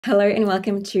Hello and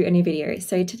welcome to a new video.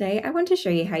 So today I want to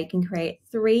show you how you can create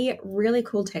 3 really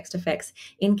cool text effects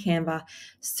in Canva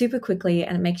super quickly,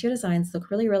 and it makes your designs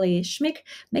look really schmick,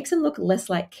 makes them look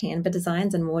less like Canva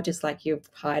designs and more just like you've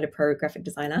hired a pro graphic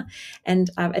designer,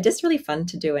 and are just really fun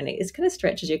to do, and it kind of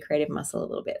stretches your creative muscle a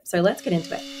little bit. So let's get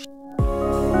into it.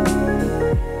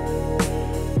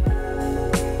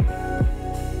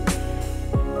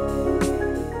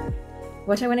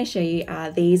 What I want to show you are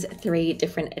these 3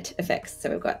 different effects.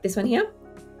 So we've got this one here,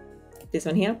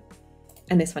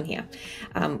 and this one here,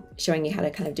 showing you how to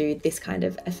kind of do this kind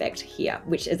of effect here,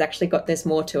 which has actually got, there's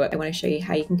more to it. I want to show you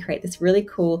how you can create this really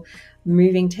cool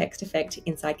moving text effect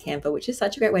inside Canva, which is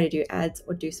such a great way to do ads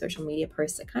or do social media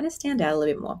posts that kind of stand out a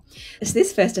little bit more. So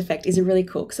this first effect is really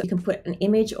cool. So you can put an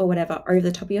image or whatever over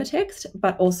the top of your text,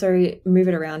 but also move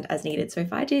it around as needed. So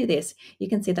if I do this, you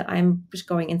can see that I'm just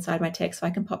going inside my text. So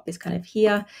I can pop this kind of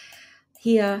here,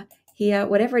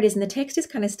 whatever it is, and the text is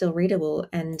kind of still readable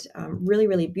and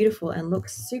really beautiful and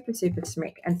looks super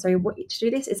slick. And so what to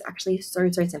do this is actually so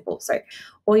simple. So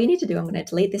all you need to do, I'm going to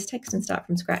delete this text and start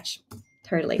from scratch.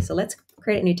 Totally. So let's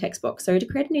create a new text box. So to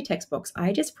create a new text box,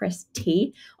 I just press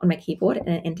T on my keyboard and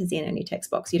it enters in a new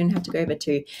text box. You don't have to go over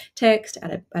to text,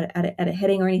 add a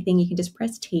heading or anything. You can just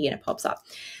press T and it pops up.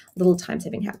 Little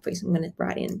time-saving hack for you. So I'm going to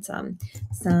write in some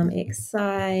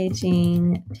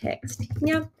exciting text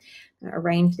here.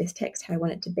 Arrange this text how I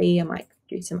want it to be. I might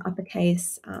do some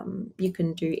uppercase. You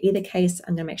can do either case.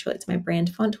 I'm going to make sure it's my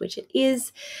brand font, which it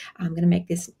is. I'm going to make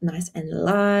this nice and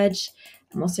large.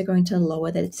 I'm also going to lower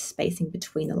the spacing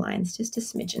between the lines just a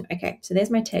smidgen. Okay, so there's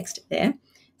my text there.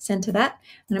 Center that.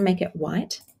 I'm going to make it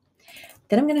white.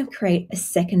 Then I'm going to create a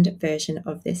second version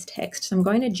of this text. So I'm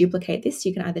going to duplicate this.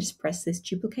 You can either just press this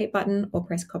duplicate button or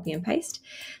press copy and paste.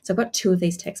 So I've got 2 of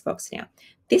these text boxes now.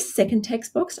 This second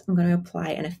text box, I'm going to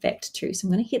apply an effect to. So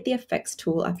I'm going to hit the effects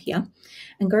tool up here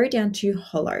and go down to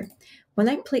hollow. When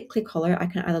I click hollow, I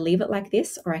can either leave it like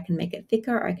this, or I can make it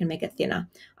thicker, or I can make it thinner.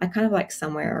 I kind of like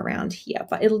somewhere around here,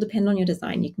 but it'll depend on your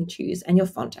design. You can choose, and your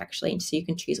font actually, so you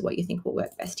can choose what you think will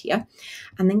work best here.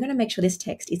 I'm then going to make sure this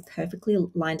text is perfectly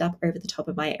lined up over the top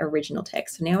of my original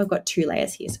text. So now I've got 2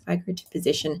 layers here. So if I go to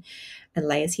position and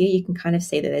layers here, you can kind of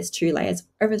see that there's 2 layers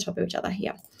over the top of each other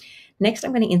here. Next,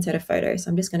 I'm going to insert a photo.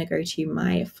 So I'm just going to go to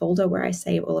my folder where I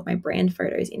save all of my brand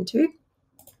photos into.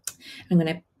 I'm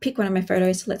going to pick one of my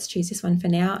photos. So let's choose this one for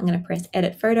now. I'm going to press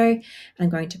edit photo and I'm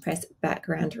going to press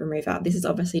background remover. This is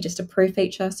obviously just a pro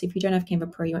feature. So if you don't have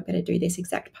Canva Pro, you won't be able to do this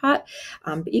exact part.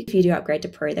 But if you do upgrade to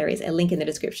Pro, there is a link in the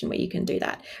description where you can do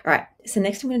that. All right. So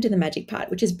next I'm going to do the magic part,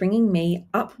 which is bringing me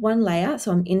up 1 layer.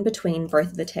 So I'm in between both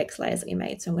of the text layers that we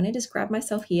made. So I'm going to just grab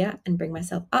myself here and bring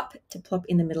myself up to plop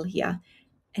in the middle here.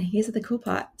 And here's the cool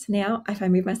part. So now if I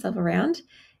move myself around,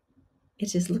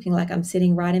 it's just looking like I'm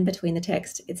sitting right in between the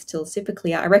text. It's still super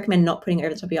clear. I recommend not putting it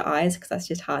over the top of your eyes because that's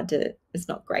just hard to, it's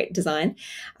not great design.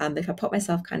 But if I pop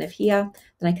myself kind of here,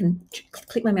 then I can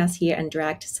click my mouse here and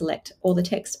drag to select all the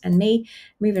text and me,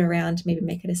 move it around, maybe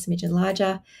make it a smidgen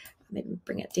larger, maybe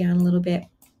bring it down a little bit.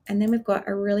 And then we've got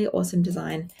a really awesome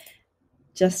design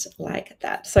just like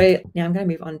that. So now I'm going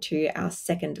to move on to our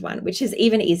second one, which is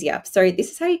even easier. So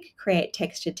this is how you can create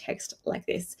textured text like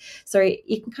this. So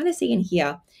you can kind of see in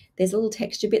here, there's little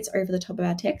texture bits over the top of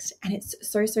our text, and it's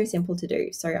so simple to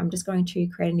do. So I'm just going to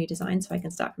create a new design so I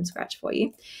can start from scratch for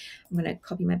you. I'm going to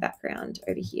copy my background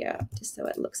over here just so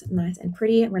it looks nice and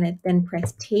pretty. I'm going to then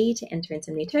press T to enter in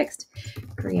some new text,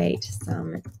 create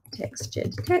some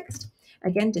textured text.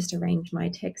 Again, just arrange my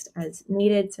text as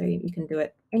needed, so you can do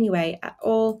it any way at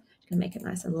all. You can make it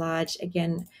nice and large.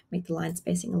 Again, make the line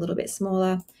spacing a little bit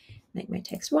smaller, make my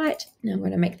text white. Now I'm going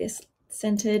to make this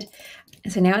centered.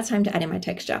 So now it's time to add in my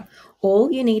texture.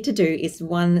 All you need to do is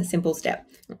one simple step.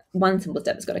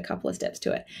 It's got a couple of steps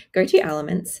to it. Go to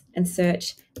elements and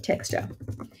search texture.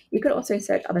 You could also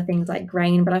search other things like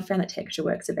grain, but I found that texture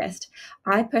works the best.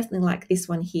 I personally like this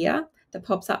one here that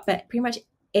pops up, but pretty much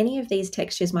any of these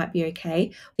textures might be okay.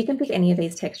 You can pick any of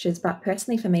these textures, but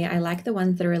personally for me, I like the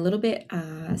ones that are a little bit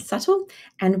subtle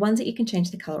and ones that you can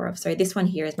change the color of. So this one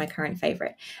here is my current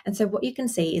favorite. And so what you can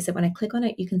see is that when I click on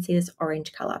it, you can see this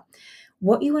orange color.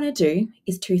 What you want to do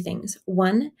is 2 things.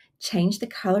 One, change the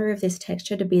color of this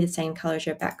texture to be the same color as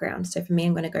your background. So for me,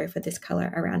 I'm going to go for this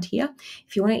color around here.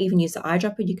 If you want to even use the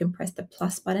eyedropper, you can press the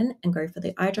plus button and go for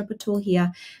the eyedropper tool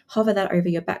here, hover that over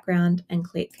your background and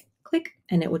click,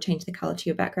 and it will change the color to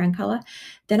your background color.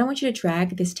 Then I want you to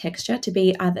drag this texture to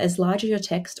be either as large as your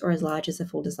text or as large as the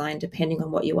full design, depending on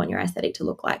what you want your aesthetic to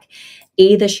look like.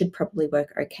 Either should probably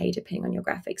work okay depending on your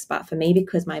graphics. But for me,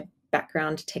 because my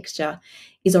background texture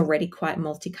is already quite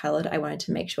multicolored, I wanted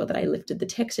to make sure that I lifted the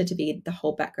texture to be the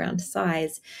whole background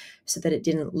size so that it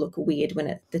didn't look weird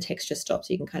when the texture stops.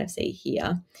 You can kind of see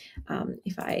here,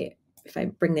 if I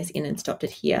bring this in and stopped it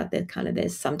here,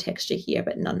 there's some texture here,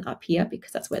 but none up here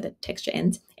because that's where the texture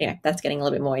ends. Anyway, that's getting a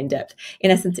little bit more in depth. In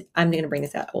essence, I'm going to bring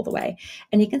this out all the way.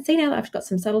 And you can see now that I've got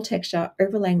some subtle texture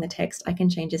overlaying the text. I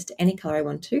can change this to any color I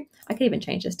want to. I could even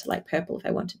change this to like purple if I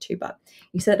wanted to, but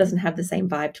you see that doesn't have the same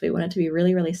vibe to it. We want it to be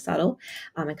really, really subtle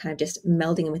and kind of just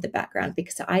melding in with the background,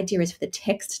 because the idea is for the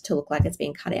text to look like it's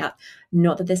being cut out,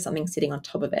 not that there's something sitting on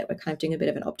top of it. We're kind of doing a bit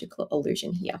of an optical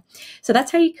illusion here. So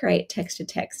that's how you create text to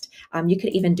text. You could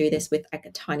even do this with like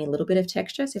a tiny little bit of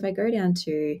texture. So if I go down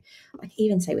to, like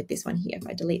even say with this one here, if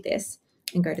I delete this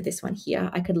and go to this one here,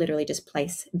 I could literally just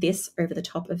place this over the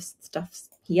top of stuff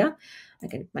here. I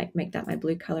can make that my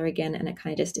blue color again, and it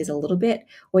kind of just is a little bit,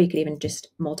 or you could even just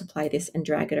multiply this and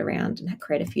drag it around and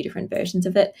create a few different versions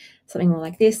of it, something more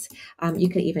like this. You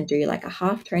could even do like a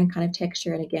half tone kind of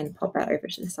texture, and again, pop that over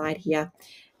to the side here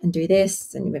and do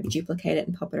this, and maybe duplicate it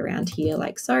and pop it around here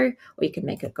like so, or you can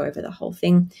make it go over the whole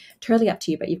thing. Totally up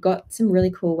to you, but you've got some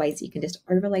really cool ways that you can just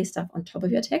overlay stuff on top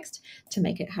of your text to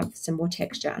make it have some more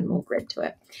texture and more grid to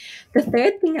it. The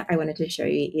third thing I wanted to show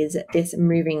you is this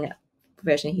moving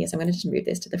version here. So I'm going to just move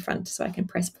this to the front so I can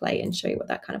press play and show you what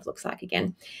that kind of looks like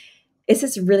again. This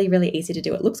is really, really easy to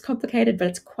do. It looks complicated, but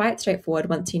it's quite straightforward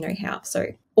once you know how.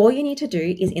 So all you need to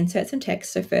do is insert some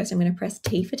text. So first I'm going to press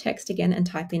T for text again and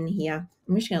type in here.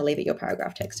 I'm just going to leave it your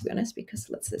paragraph text, to be honest, because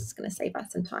this is going to save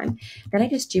us some time. Then I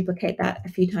just duplicate that a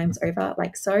few times over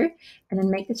like so, and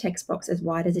then make the text box as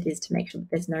wide as it is to make sure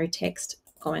that there's no text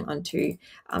going onto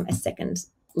a second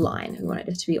line. We want it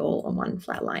just to be all on one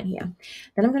flat line here.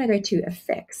 Then I'm going to go to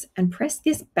effects and press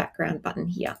this background button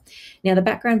here. Now the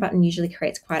background button usually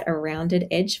creates quite a rounded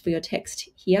edge for your text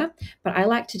here, but I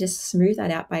like to just smooth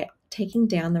that out by taking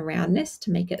down the roundness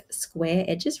to make it square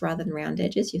edges rather than round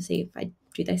edges. You'll see if I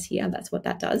do this here, that's what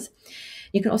that does.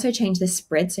 You can also change the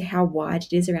spread, so how wide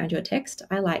it is around your text.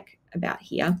 I like about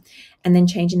here, and then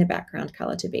changing the background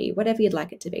color to be whatever you'd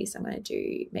like it to be. So I'm going to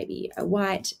do maybe a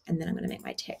white, and then I'm going to make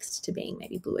my text to being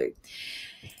maybe blue.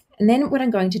 And then what I'm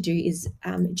going to do is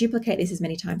duplicate this as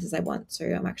many times as I want. So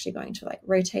I'm actually going to like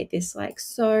rotate this like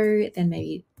so, then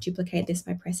maybe duplicate this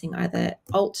by pressing either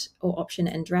Alt or Option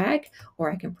and drag, or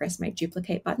I can press my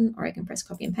duplicate button, or I can press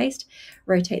copy and paste,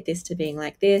 rotate this to being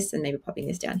like this, and maybe popping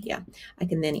this down here. I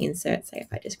can then insert, say if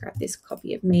I just grab this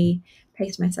copy of me,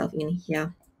 paste myself in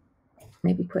here,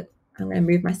 maybe I'm going to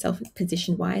move myself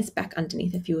position wise back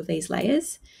underneath a few of these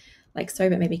layers like so,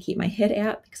 but maybe keep my head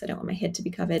out because I don't want my head to be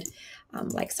covered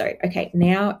like so. Okay,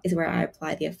 now is where I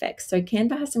apply the effects. So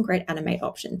Canva has some great animate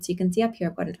options. You can see up here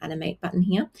I've got an animate button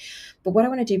here, but what I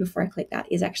want to do before I click that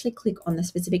is actually click on the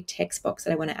specific text box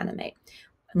that I want to animate.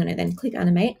 I'm going to then click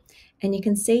animate, and you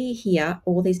can see here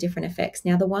all these different effects.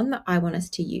 Now the one that I want us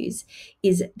to use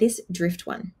is this drift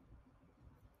one.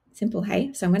 Simple,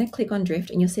 hey? So I'm going to click on drift,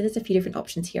 and you'll see there's a few different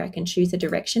options here. I can choose the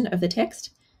direction of the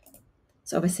text.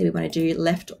 So obviously we want to do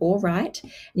left or right.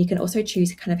 And you can also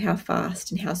choose kind of how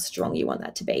fast and how strong you want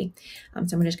that to be.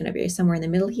 So I'm just going to be somewhere in the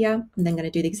middle here. I'm then going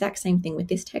to do the exact same thing with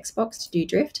this text box to do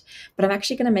drift, but I'm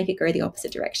actually going to make it go the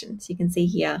opposite direction. So you can see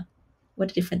here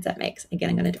what a difference that makes. Again,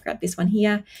 I'm going to grab this one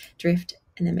here, drift,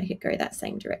 and then make it go that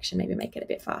same direction, maybe make it a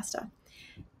bit faster.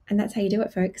 And that's how you do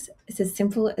it, folks. It's as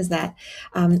simple as that.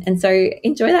 And so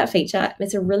enjoy that feature.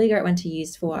 It's a really great one to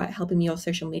use for helping your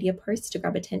social media posts to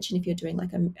grab attention if you're doing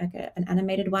like an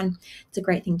animated one. It's a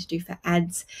great thing to do for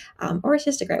ads, or it's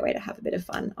just a great way to have a bit of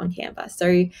fun on Canva.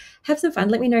 So have some fun.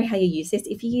 Let me know how you use this.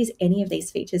 If you use any of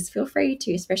these features, feel free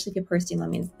to, especially if you're posting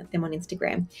them on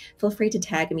Instagram, feel free to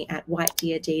tag me at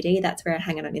whitedeerdd. That's where I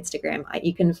hang out on Instagram.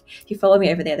 If you follow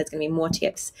me over there, there's going to be more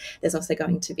tips. There's also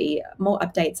going to be more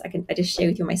updates. I just share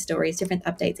with you my stories, different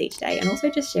updates each day, and also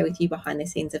just share with you behind the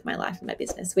scenes of my life and my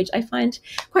business, which I find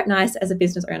quite nice as a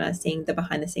business owner, seeing the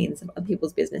behind the scenes of other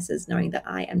people's businesses, knowing that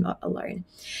I am not alone.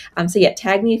 So yeah,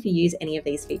 tag me if you use any of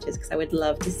these features, because I would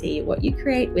love to see what you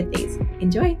create with these.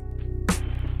 Enjoy.